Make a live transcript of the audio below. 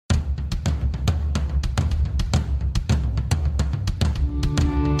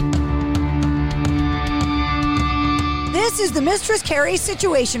is the Mistress Carrie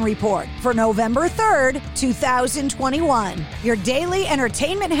Situation Report for November 3rd, 2021. Your daily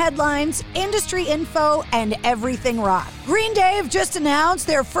entertainment headlines, industry info, and everything rock. Green Day have just announced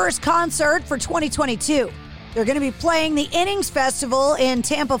their first concert for 2022. They're going to be playing the Innings Festival in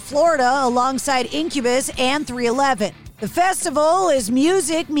Tampa, Florida, alongside Incubus and 311. The festival is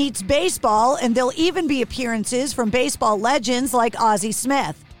music meets baseball, and there'll even be appearances from baseball legends like Ozzie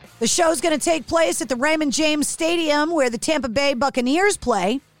Smith. The show's going to take place at the Raymond James Stadium, where the Tampa Bay Buccaneers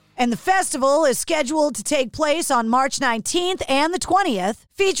play. And the festival is scheduled to take place on March 19th and the 20th,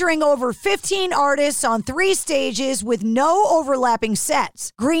 featuring over 15 artists on 3 stages with no overlapping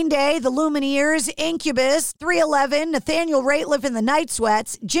sets. Green Day, the Lumineers, Incubus, 311, Nathaniel Rateliff and the Night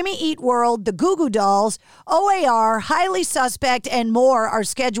Sweats, Jimmy Eat World, the Goo Goo Dolls, OAR, Highly Suspect, and more are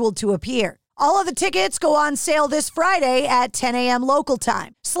scheduled to appear. All of the tickets go on sale this Friday at 10 a.m. local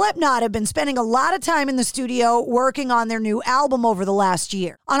time. Slipknot have been spending a lot of time in the studio working on their new album over the last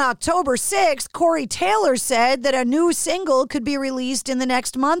year. On October 6th, Corey Taylor said that a new single could be released in the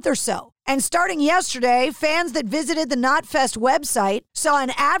next month or so. And starting yesterday, fans that visited the Knotfest website saw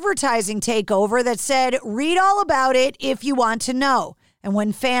an advertising takeover that said, "Read all about it if you want to know." And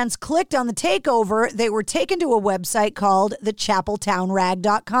when fans clicked on the takeover, they were taken to a website called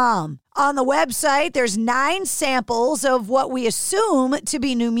thechapeltownrag.com. On the website, there's 9 samples of what we assume to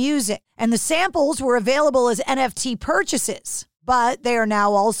be new music. And the samples were available as NFT purchases, but they are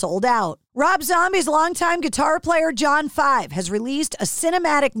now all sold out. Rob Zombie's longtime guitar player John 5 has released a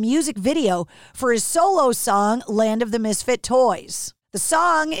cinematic music video for his solo song, Land of the Misfit Toys. The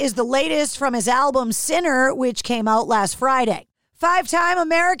song is the latest from his album Sinner, which came out last Friday. 5-time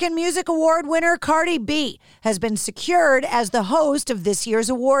American Music Award winner Cardi B has been secured as the host of this year's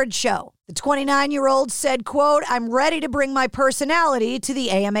award show. The 29-year-old said, quote, "I'm ready to bring my personality to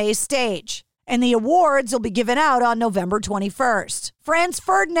the AMA stage." And the awards will be given out on November 21st. Franz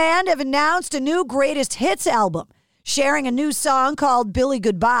Ferdinand have announced a new greatest hits album, sharing a new song called Billy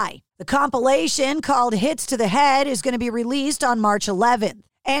Goodbye. The compilation called Hits to the Head is going to be released on March 11th.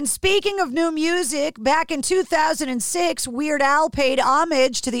 And speaking of new music, back in 2006, Weird Al paid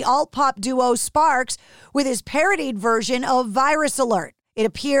homage to the alt-pop duo Sparks with his parodied version of Virus Alert. It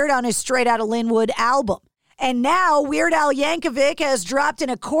appeared on his Straight Outta Linwood album. And now Weird Al Yankovic has dropped an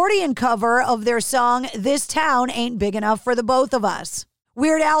accordion cover of their song This Town Ain't Big Enough for the Both of Us.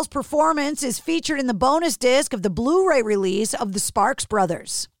 Weird Al's performance is featured in the bonus disc of the Blu-ray release of the Sparks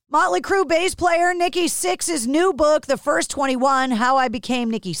Brothers. Motley Crue bass player Nikki Sixx's new book, The First 21, How I Became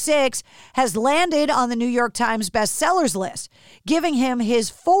Nikki Sixx, has landed on the New York Times bestsellers list, giving him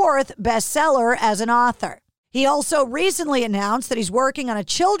his 4th bestseller as an author. He also recently announced that he's working on a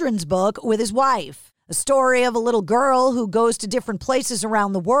children's book with his wife, a story of a little girl who goes to different places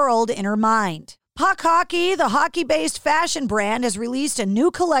around the world in her mind. Puck Hockey, the hockey-based fashion brand, has released a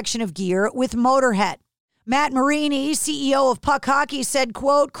new collection of gear with Motorhead. Matt Marini, CEO of Puck Hockey, said,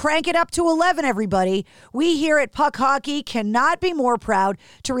 quote, "Crank it up to 11, everybody. We here at Puck Hockey cannot be more proud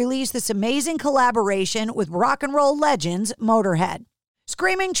to release this amazing collaboration with rock and roll legends Motorhead."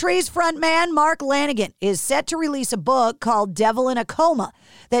 Screaming Trees frontman Mark Lanigan is set to release a book called Devil in a Coma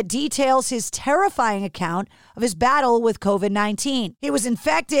that details his terrifying account of his battle with COVID-19. He was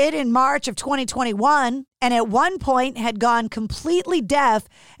infected in March of 2021 and at one point had gone completely deaf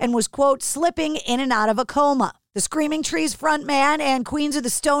and was, quote, "slipping in and out of a coma." The Screaming Trees frontman and Queens of the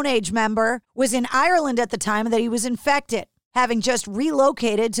Stone Age member was in Ireland at the time that he was infected, having just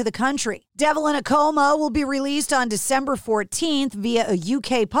relocated to the country. Devil in a Coma will be released on December 14th via a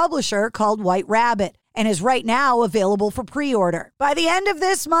UK publisher called White Rabbit and is right now available for pre-order. By the end of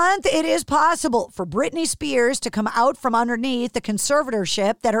this month, it is possible for Britney Spears to come out from underneath the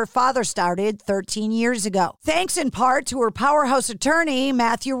conservatorship that her father started 13 years ago, thanks in part to her powerhouse attorney,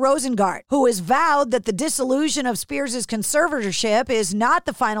 Matthew Rosengart, who has vowed that the dissolution of Spears' conservatorship is not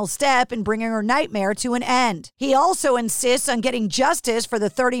the final step in bringing her nightmare to an end. He also insists on getting justice for the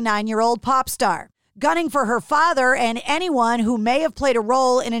 39-year-old pop star, gunning for her father and anyone who may have played a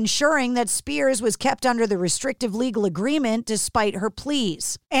role in ensuring that Spears was kept under the restrictive legal agreement despite her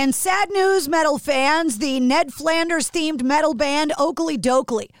pleas. And sad news, metal fans, the Ned Flanders-themed metal band Oakley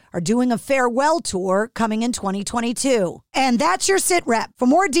Dokley are doing a farewell tour coming in 2022. And that's your Sit Rep. For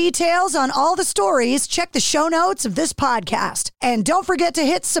more details on all the stories, check the show notes of this podcast. And don't forget to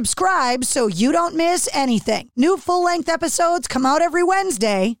hit subscribe so you don't miss anything. New full-length episodes come out every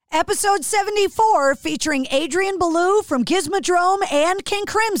Wednesday. Episode 74, featuring Adrian Ballou from Gizmodrome and King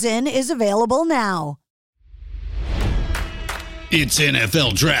Crimson, is available now. It's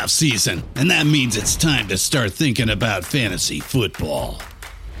NFL draft season, and that means it's time to start thinking about fantasy football.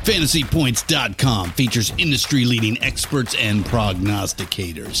 FantasyPoints.com features industry-leading experts and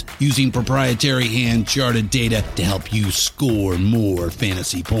prognosticators using proprietary hand-charted data to help you score more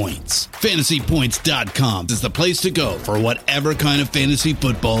fantasy points. FantasyPoints.com is the place to go for whatever kind of fantasy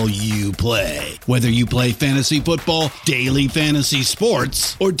football you play. Whether you play fantasy football, daily fantasy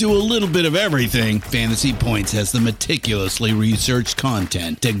sports, or do a little bit of everything, Fantasy Points has the meticulously researched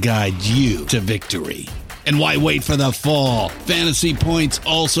content to guide you to victory. And why wait for the fall? Fantasy Points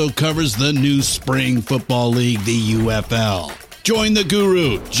also covers the new spring football league, the UFL. Join the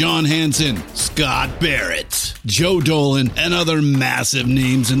guru, John Hansen, Scott Barrett, Joe Dolan, and other massive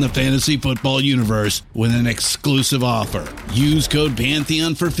names in the fantasy football universe with an exclusive offer. Use code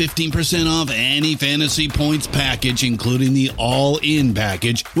Pantheon for 15% off any Fantasy Points package, including the all-in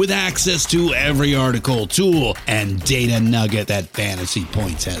package, with access to every article, tool, and data nugget that Fantasy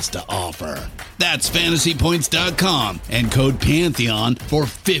Points has to offer. That's FantasyPoints.com and code Pantheon for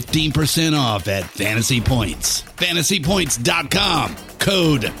 15% off at Fantasy Points. FantasyPoints.com,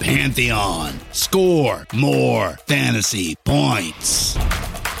 code Pantheon. Score more fantasy points.